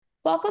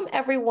Welcome,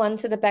 everyone,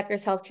 to the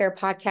Becker's Healthcare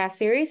podcast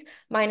series.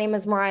 My name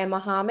is Mariah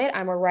Muhammad.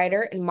 I'm a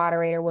writer and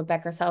moderator with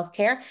Becker's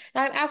Healthcare, and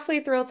I'm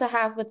absolutely thrilled to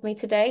have with me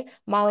today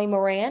Molly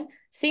Moran,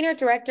 Senior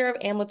Director of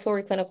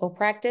Ambulatory Clinical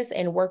Practice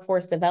and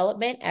Workforce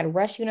Development at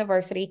Rush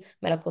University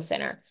Medical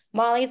Center.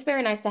 Molly, it's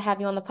very nice to have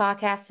you on the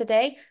podcast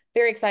today.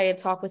 Very excited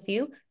to talk with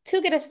you.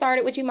 To get us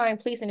started, would you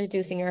mind please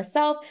introducing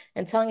yourself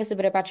and telling us a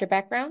bit about your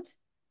background?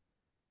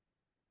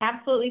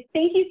 Absolutely.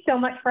 Thank you so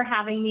much for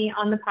having me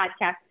on the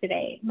podcast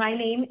today. My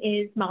name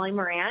is Molly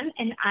Moran,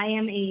 and I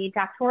am a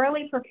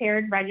doctorally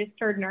prepared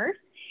registered nurse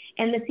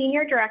and the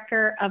Senior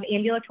Director of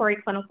Ambulatory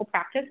Clinical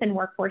Practice and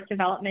Workforce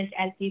Development,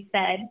 as you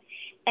said.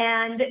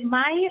 And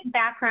my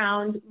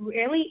background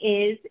really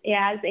is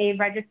as a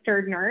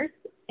registered nurse,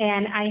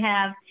 and I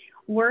have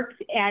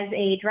worked as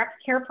a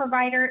direct care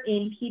provider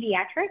in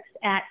pediatrics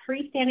at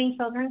freestanding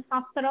children's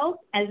hospitals,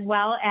 as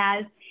well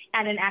as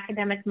at an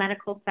academic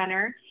medical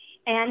center,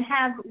 and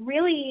have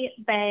really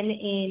been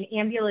in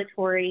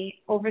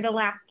ambulatory over the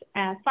last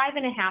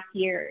 5.5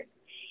 years.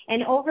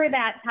 And over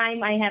that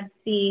time, I have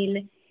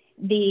seen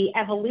the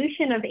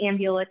evolution of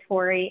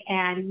ambulatory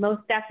and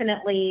most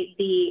definitely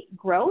the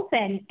growth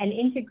and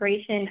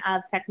integration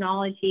of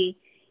technology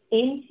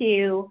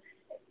into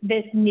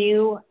this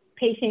new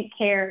patient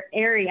care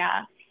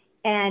area.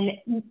 And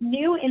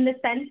new in the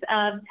sense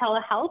of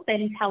telehealth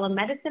and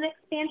telemedicine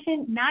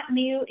expansion, not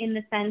new in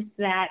the sense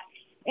that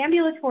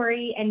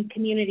ambulatory and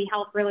community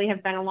health really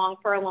have been along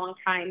for a long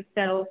time.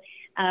 So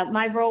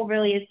my role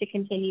really is to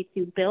continue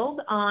to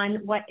build on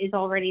what is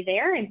already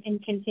there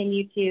and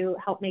continue to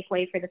help make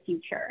way for the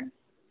future.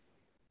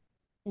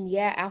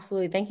 Yeah,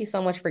 absolutely. Thank you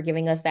so much for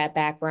giving us that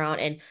background.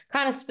 And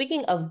kind of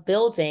speaking of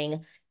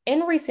building,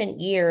 in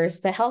recent years,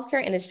 the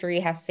healthcare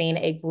industry has seen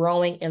a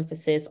growing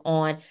emphasis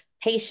on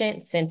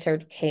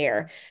patient-centered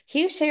care.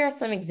 Can you share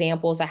some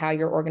examples of how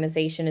your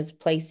organization is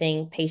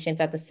placing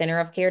patients at the center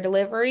of care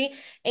delivery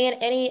and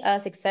any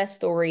success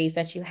stories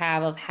that you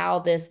have of how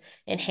this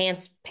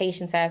enhanced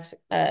patient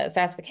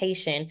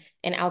satisfaction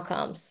and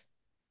outcomes?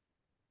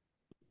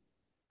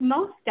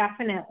 Most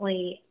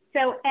definitely.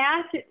 So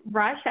at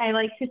Rush, I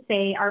like to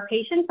say our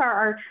patients are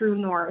our true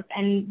north,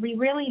 and we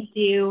really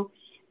do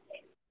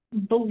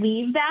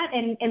believe that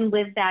and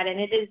live that, and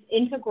it is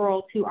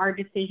integral to our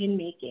decision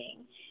making.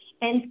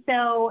 And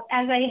so,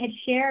 as I had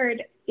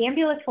shared,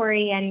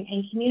 ambulatory and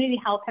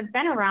community health have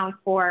been around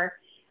for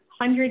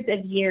hundreds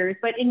of years,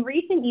 but in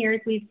recent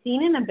years, we've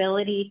seen an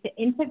ability to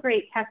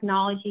integrate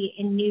technology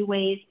in new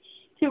ways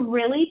to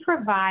really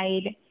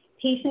provide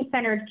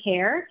patient-centered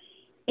care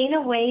in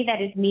a way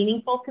that is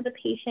meaningful to the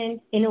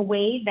patient, in a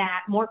way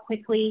that more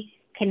quickly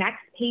connects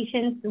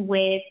patients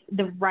with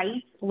the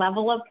right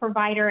level of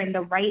provider and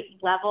the right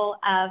level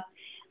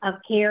of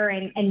care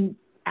and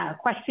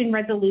question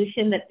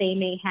resolution that they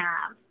may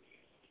have.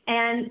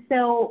 And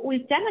so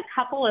we've done a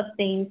couple of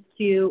things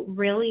to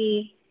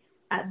really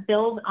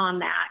build on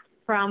that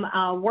from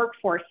a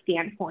workforce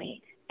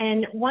standpoint.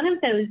 And one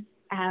of those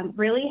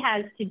really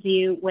has to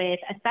do with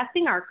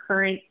assessing our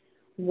current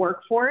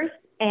workforce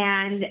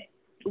and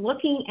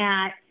looking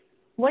at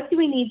what do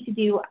we need to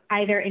do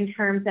either in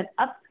terms of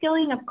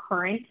upskilling of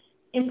current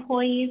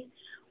employees,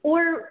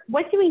 or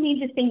what do we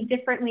need to think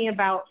differently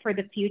about for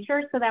the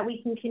future so that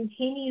we can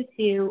continue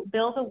to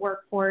build a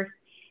workforce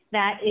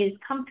that is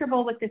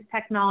comfortable with this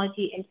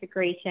technology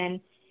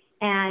integration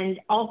and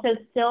also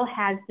still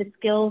has the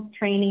skills,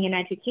 training, and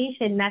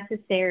education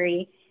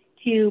necessary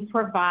to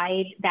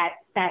provide that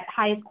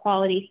highest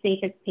quality,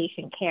 safest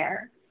patient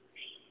care.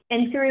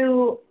 And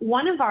through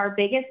one of our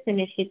biggest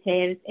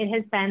initiatives, it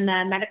has been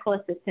the Medical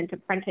Assistant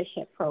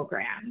Apprenticeship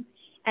Program.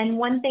 And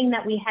one thing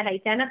that we had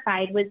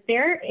identified was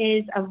there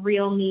is a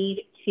real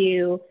need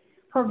to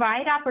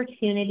provide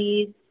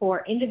opportunities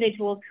for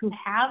individuals who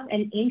have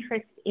an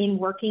interest in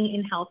working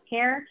in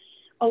healthcare,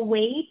 a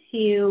way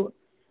to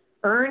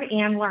earn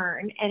and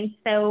learn. And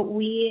so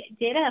we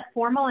did a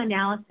formal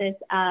analysis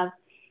of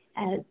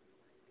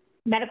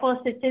medical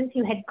assistants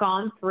who had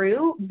gone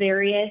through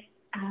various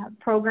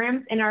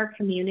programs in our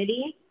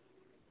community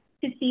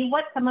to see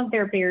what some of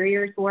their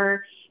barriers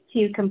were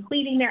to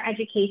completing their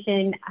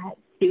education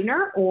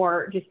sooner,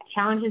 or just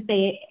challenges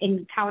they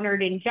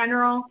encountered in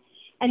general,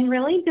 and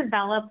really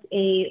developed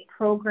a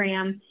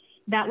program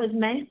that was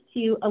meant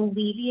to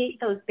alleviate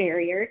those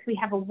barriers. We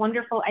have a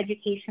wonderful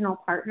educational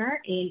partner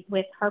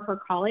with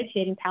Harper College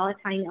in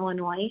Palatine,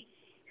 Illinois,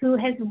 who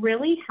has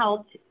really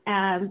helped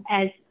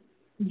as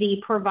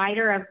the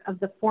provider of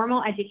the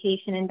formal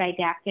education and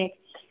didactic,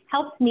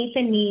 helps meet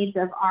the needs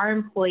of our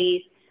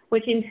employees,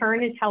 which in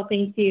turn is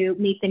helping to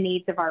meet the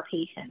needs of our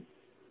patients.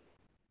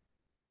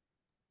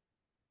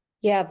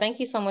 Yeah, thank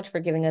you so much for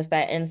giving us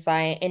that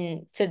insight.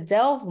 And to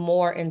delve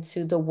more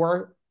into the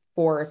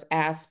workforce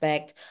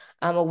aspect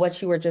of what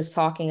you were just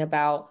talking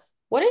about,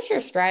 what is your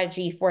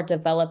strategy for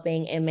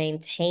developing and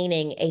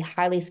maintaining a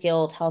highly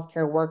skilled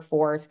healthcare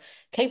workforce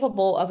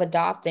capable of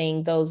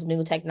adopting those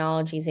new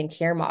technologies and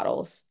care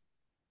models?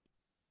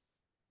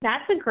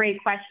 That's a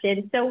great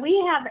question. So we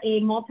have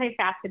a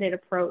multifaceted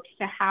approach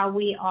to how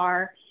we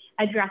are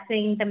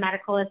addressing the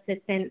medical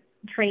assistant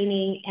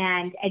training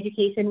and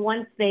education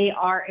once they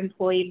are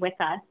employed with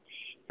us.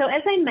 So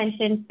as I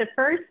mentioned, the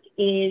first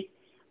is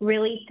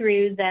really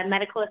through the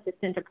medical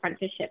assistant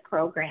apprenticeship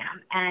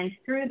program. And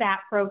through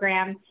that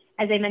program,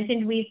 as I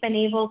mentioned, we've been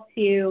able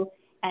to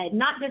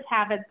not just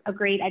have a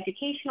great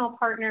educational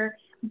partner,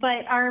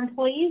 but our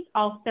employees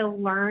also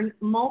learn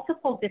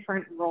multiple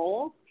different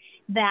roles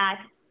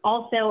that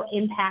also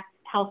impact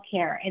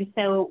healthcare. And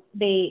so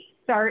they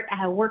start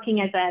working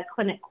as a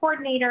clinic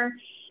coordinator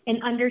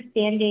and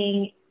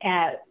understanding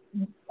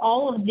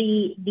all of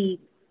the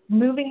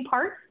moving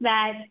parts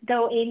that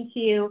go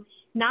into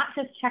not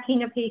just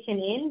checking a patient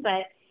in,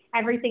 but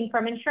everything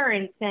from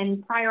insurance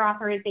and prior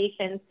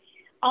authorizations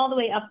all the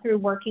way up through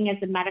working as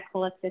a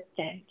medical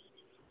assistant.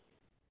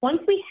 Once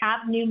we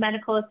have new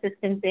medical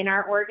assistants in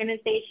our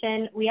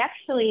organization, we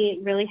actually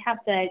really have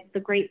the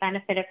great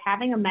benefit of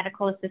having a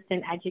medical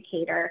assistant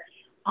educator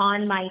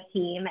on my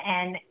team.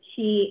 And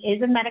she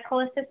is a medical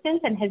assistant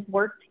and has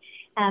worked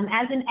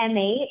as an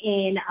MA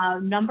in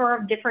a number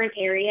of different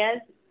areas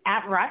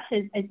at Rush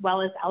as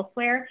well as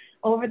elsewhere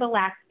over the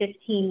last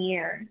 15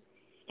 years.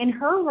 And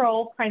her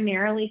role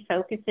primarily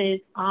focuses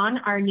on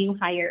our new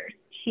hires.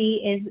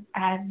 She is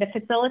the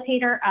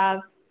facilitator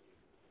of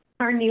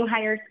our new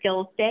hire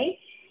skills day.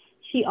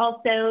 She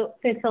also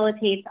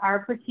facilitates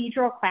our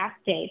procedural class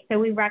day. So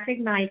we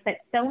recognize that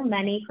so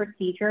many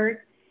procedures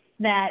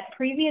that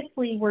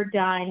previously were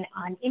done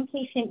on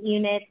inpatient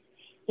units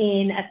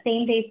in a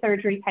same-day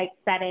surgery type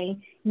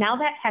setting, now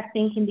that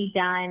testing can be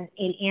done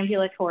in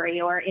ambulatory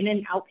or in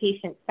an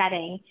outpatient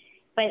setting,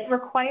 but it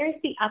requires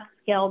the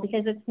upskill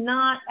because it's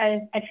not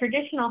a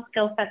traditional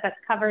skill set that's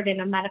covered in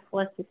a medical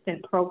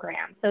assistant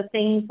program. So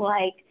things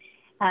like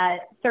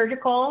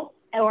surgical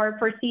or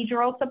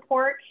procedural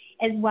support,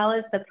 as well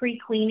as the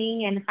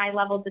pre-cleaning and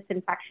high-level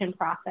disinfection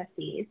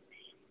processes.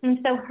 And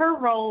so her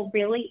role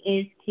really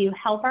is to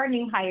help our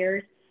new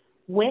hires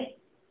with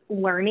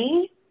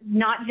learning,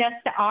 not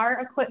just our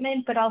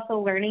equipment, but also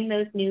learning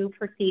those new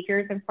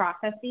procedures and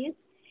processes.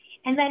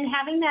 And then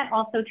having that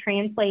also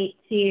translate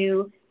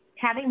to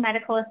having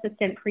medical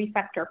assistant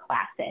preceptor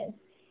classes.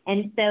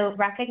 And so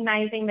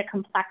recognizing the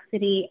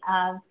complexity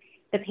of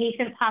the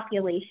patient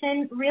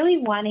population, really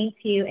wanting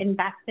to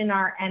invest in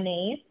our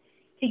MAs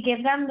to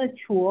give them the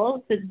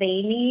tools that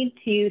they need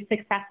to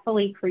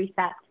successfully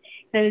precept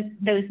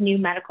those new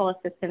medical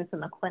assistants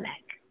in the clinic.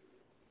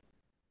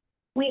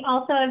 We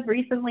also have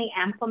recently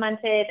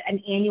implemented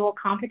an annual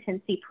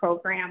competency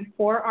program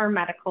for our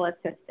medical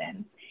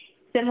assistants,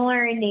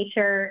 similar in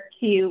nature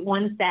to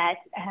ones that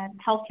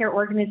healthcare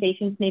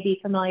organizations may be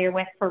familiar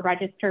with for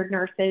registered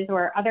nurses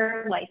or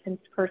other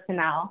licensed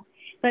personnel,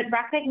 but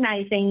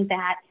recognizing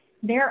that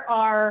there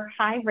are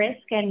high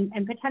risk and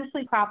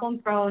potentially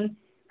problem-prone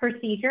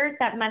procedures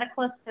that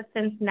medical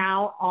assistants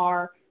now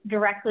are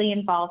directly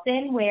involved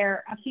in,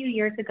 where a few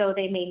years ago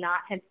they may not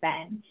have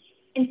been.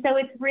 And so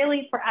it's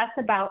really for us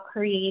about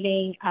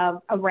creating a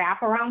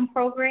wraparound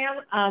program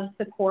of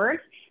support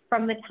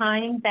from the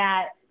time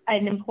that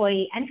an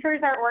employee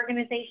enters our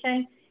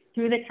organization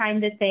through the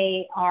time that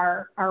they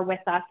are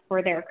with us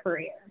for their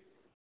career.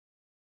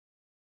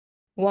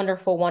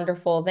 Wonderful,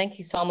 wonderful. Thank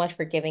you so much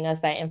for giving us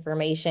that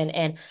information.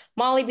 And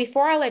Molly,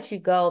 before I let you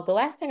go, the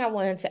last thing I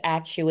wanted to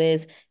ask you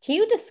is, can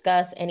you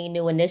discuss any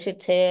new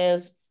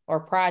initiatives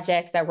or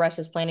projects that Rush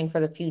is planning for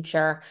the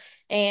future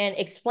and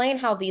explain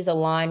how these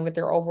align with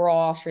their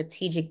overall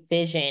strategic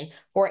vision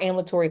for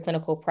ambulatory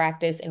clinical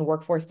practice and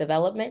workforce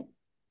development?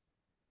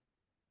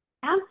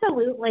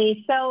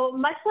 Absolutely. So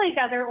much like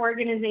other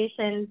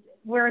organizations,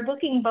 we're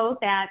looking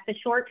both at the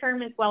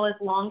short-term as well as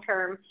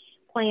long-term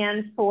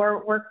plans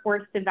for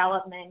workforce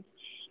development.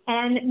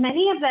 And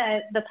many of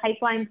the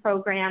pipeline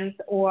programs,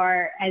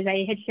 or as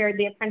I had shared,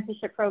 the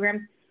apprenticeship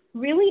programs,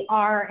 really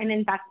are an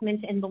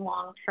investment in the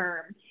long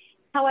term.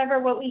 However,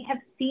 what we have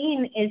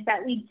seen is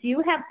that we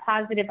do have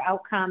positive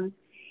outcomes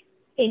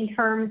in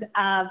terms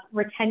of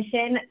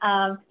retention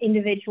of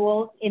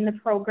individuals in the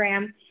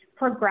program,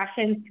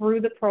 progression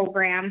through the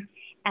program,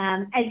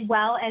 as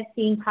well as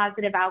seeing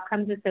positive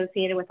outcomes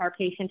associated with our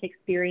patient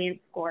experience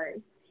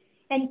scores.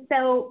 And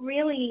so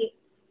really,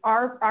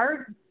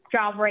 our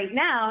job right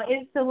now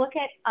is to look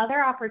at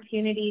other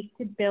opportunities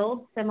to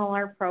build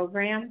similar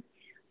programs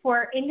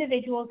for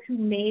individuals who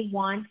may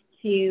want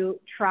to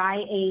try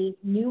a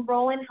new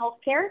role in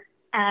healthcare,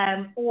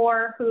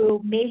 or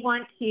who may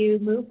want to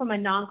move from a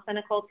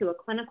non-clinical to a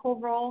clinical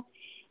role,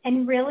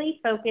 and really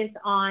focus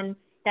on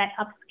that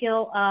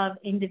upskill of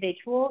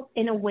individuals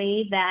in a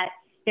way that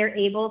they're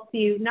able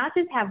to not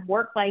just have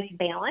work-life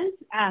balance,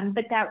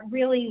 but that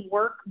really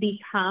work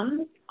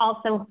becomes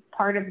also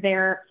part of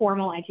their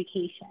formal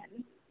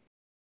education.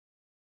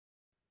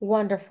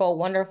 Wonderful,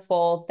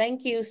 wonderful.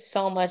 Thank you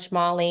so much,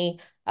 Molly,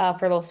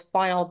 for those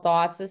final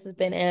thoughts. This has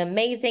been an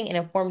amazing and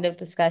informative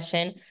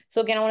discussion. So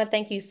again, I want to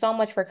thank you so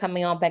much for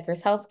coming on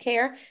Becker's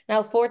Healthcare, and I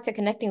look forward to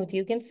connecting with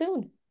you again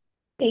soon.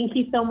 Thank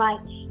you so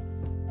much.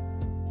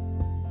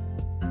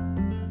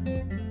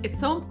 It's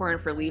so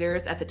important for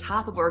leaders at the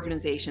top of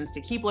organizations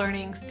to keep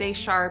learning, stay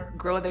sharp,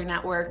 grow their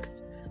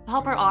networks. To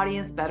help our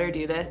audience better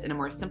do this in a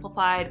more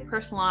simplified,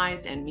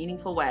 personalized, and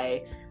meaningful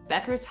way,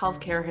 Becker's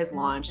Healthcare has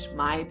launched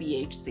My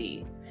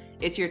BHC.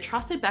 It's your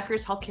trusted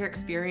Becker's healthcare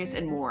experience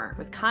and more,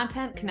 with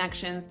content,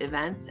 connections,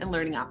 events, and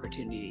learning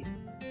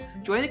opportunities.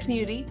 Join the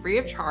community free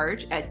of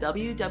charge at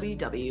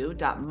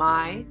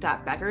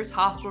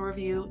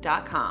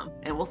www.my.beckershospitalreview.com,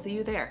 and we'll see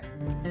you there.